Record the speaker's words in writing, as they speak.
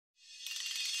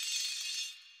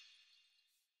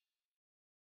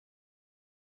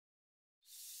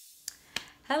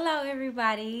Hello,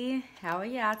 everybody. How are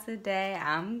y'all today?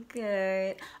 I'm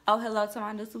good. Oh, hello to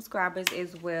my new subscribers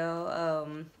as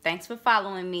well. Thanks for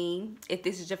following me. If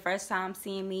this is your first time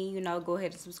seeing me, go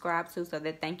ahead and subscribe too, so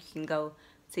that thank you can go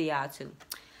to y'all too.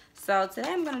 So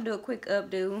today I'm gonna do a quick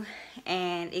updo,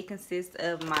 and it consists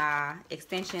of my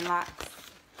extension locks,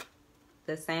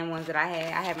 the same ones that I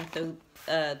had. I haven't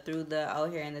threw the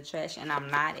old hair in the trash, and I'm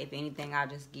not. If anything, I'll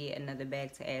just get another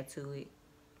bag to add to it,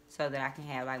 so that I can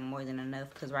have like more than enough,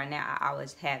 because right now I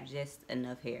always have just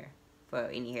enough hair for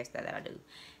any hairstyle that I do.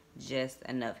 Just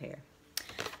enough hair.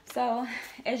 So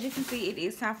as you can see, it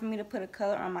is time for me to put a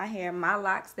color on my hair. My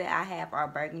locks that I have are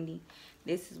burgundy.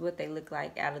 This is what they look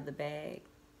like out of the bag,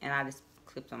 and I just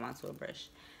clipped them onto a brush.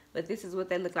 But this is what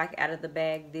they look like out of the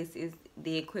bag. This is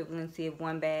the equivalency of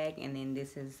one bag, and then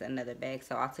this is another bag.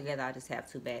 So altogether I just have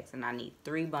two bags, and I need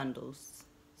 3 bundles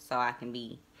so I can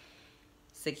be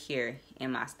secure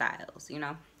in my styles.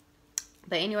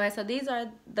 But anyway, so these are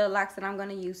the locks that I'm going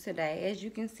to use today. As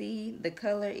you can see, the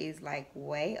color is like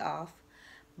way off,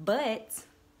 but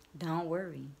don't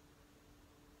worry,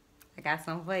 I got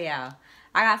some for y'all.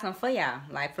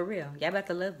 Like, for real. Y'all about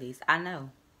to love these. I know,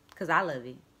 because I love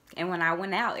it. And when I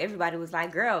went out, everybody was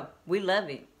like, girl, we love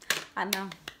it. I know.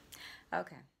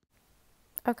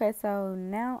 Okay, so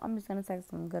now I'm just going to take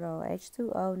some good old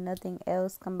H2O, nothing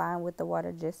else combined with the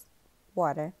water, just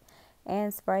water,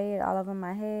 and spray it all over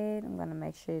my head. I'm going to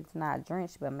make sure it's not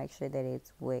drenched, but make sure that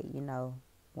it's wet.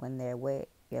 When they're wet,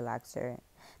 your locks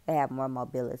they have more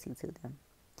mobility to them.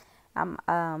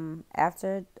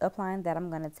 After applying that, I'm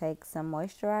going to take some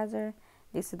moisturizer.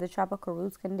 This is the Tropical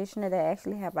Roots conditioner. They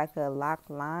actually have like a lock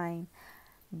line,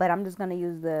 but I'm just going to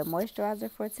use the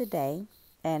moisturizer for today,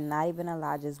 and not even a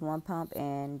lot, just one pump,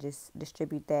 and just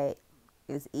distribute that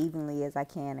as evenly as I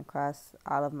can across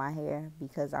all of my hair,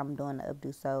 because I'm doing the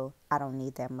updo, so I don't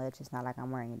need that much. It's not like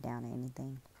I'm wearing it down or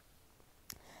anything.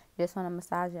 Just want to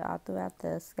massage it all throughout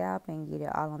the scalp and get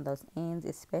it all on those ends,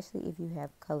 especially if you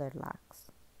have colored locks.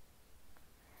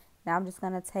 Now I'm just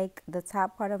going to take the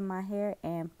top part of my hair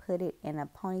and put it in a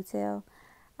ponytail.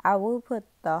 I will put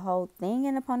the whole thing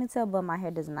in a ponytail, but my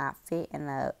hair does not fit in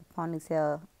a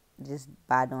ponytail just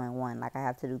by doing one. Like, I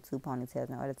have to do 2 ponytails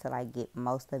in order to like get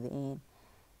most of it in.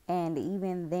 And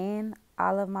even then,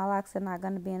 all of my locks are not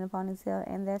going to be in a ponytail,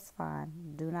 and that's fine.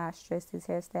 Do not stress this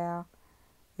hairstyle.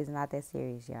 It's not that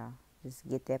serious, y'all. Just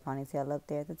get that ponytail up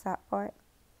there at the top part,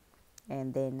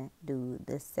 and then do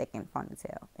the second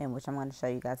ponytail, in which I'm going to show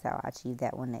you guys how I achieve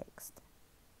that one next.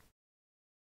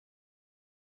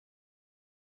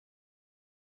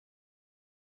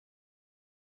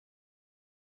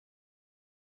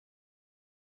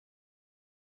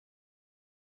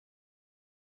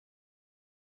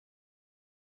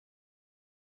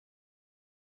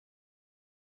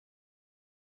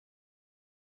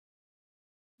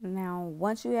 Now,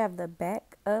 once you have the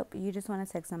back up, you just want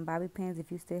to take some bobby pins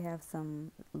if you still have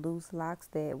some loose locks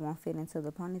that won't fit into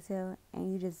the ponytail,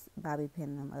 and you just bobby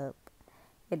pin them up.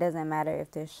 It doesn't matter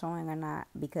if they're showing or not,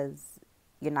 because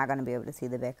you're not going to be able to see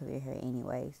the back of your hair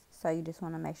anyways. So you just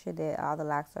want to make sure that all the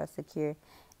locks are secure,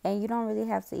 and you don't really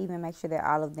have to even make sure that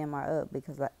all of them are up,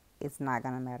 because it's not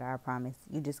going to matter, I promise.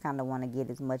 You just kind of want to get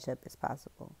as much up as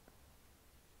possible.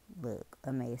 Look,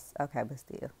 a mess. Okay, but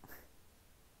still.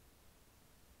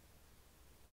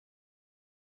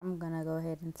 I'm going to go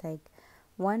ahead and take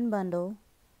one bundle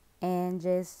and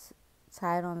just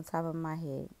tie it on the top of my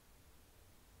head.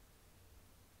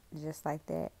 Just like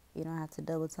that. You don't have to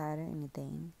double tie it or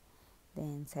anything.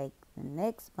 Then take the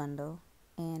next bundle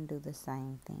and do the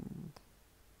same thing.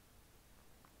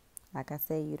 Like I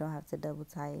said, you don't have to double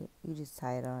tie it. You just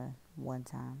tie it on one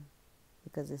time,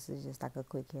 because this is just like a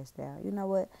quick hairstyle. You know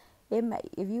what?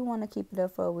 If you want to keep it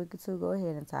up for a week or two, go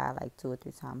ahead and tie it like 2 or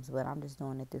 3 times. But I'm just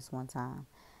doing it this one time.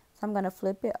 So I'm gonna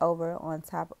flip it over on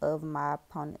top of my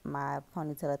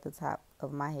ponytail at the top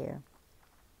of my hair,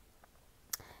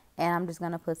 and I'm just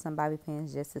gonna put some bobby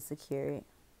pins just to secure it.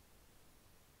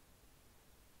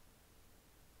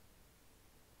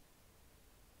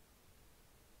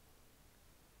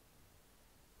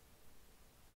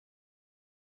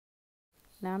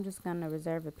 Now I'm just going to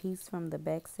reserve a piece from the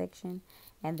back section,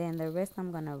 and then the rest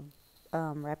I'm going to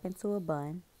wrap into a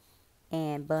bun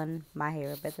and bun my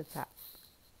hair up at the top.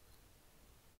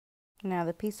 Now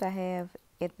the piece I have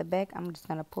at the back, I'm just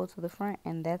going to pull to the front,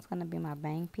 and that's going to be my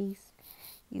bang piece.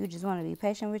 You just want to be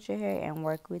patient with your hair and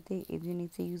work with it. If you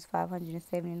need to use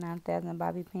 579,000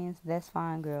 bobby pins, that's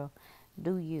fine, girl.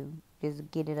 Do you.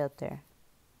 Just get it up there.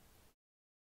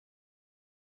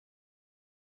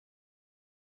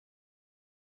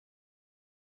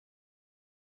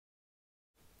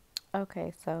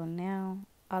 Okay, so now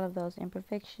all of those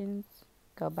imperfections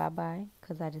go bye-bye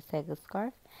because I just take a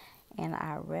scarf and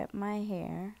I wrap my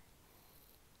hair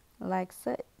like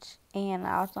such. And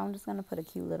also I'm just going to put a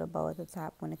cute little bow at the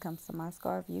top when it comes to my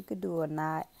scarf. You could do a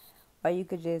knot or you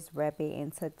could just wrap it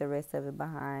and tuck the rest of it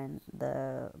behind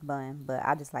the bun. But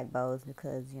I just like bows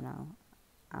because, you know,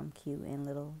 I'm cute and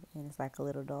little and it's like a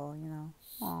little doll, you know.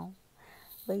 Aw.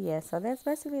 But yeah, so that's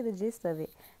basically the gist of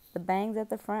it. The bangs at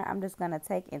the front, I'm just going to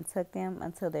take and tuck them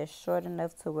until they're short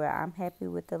enough to where I'm happy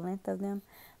with the length of them.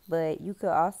 But you could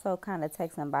also kind of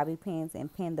take some bobby pins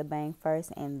and pin the bang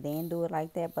first and then do it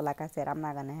like that. But like I said, I'm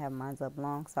not going to have mine up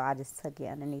long, so I just tuck it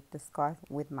underneath the scarf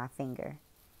with my finger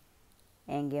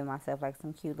and give myself like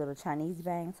some cute little Chinese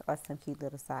bangs or some cute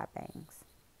little side bangs.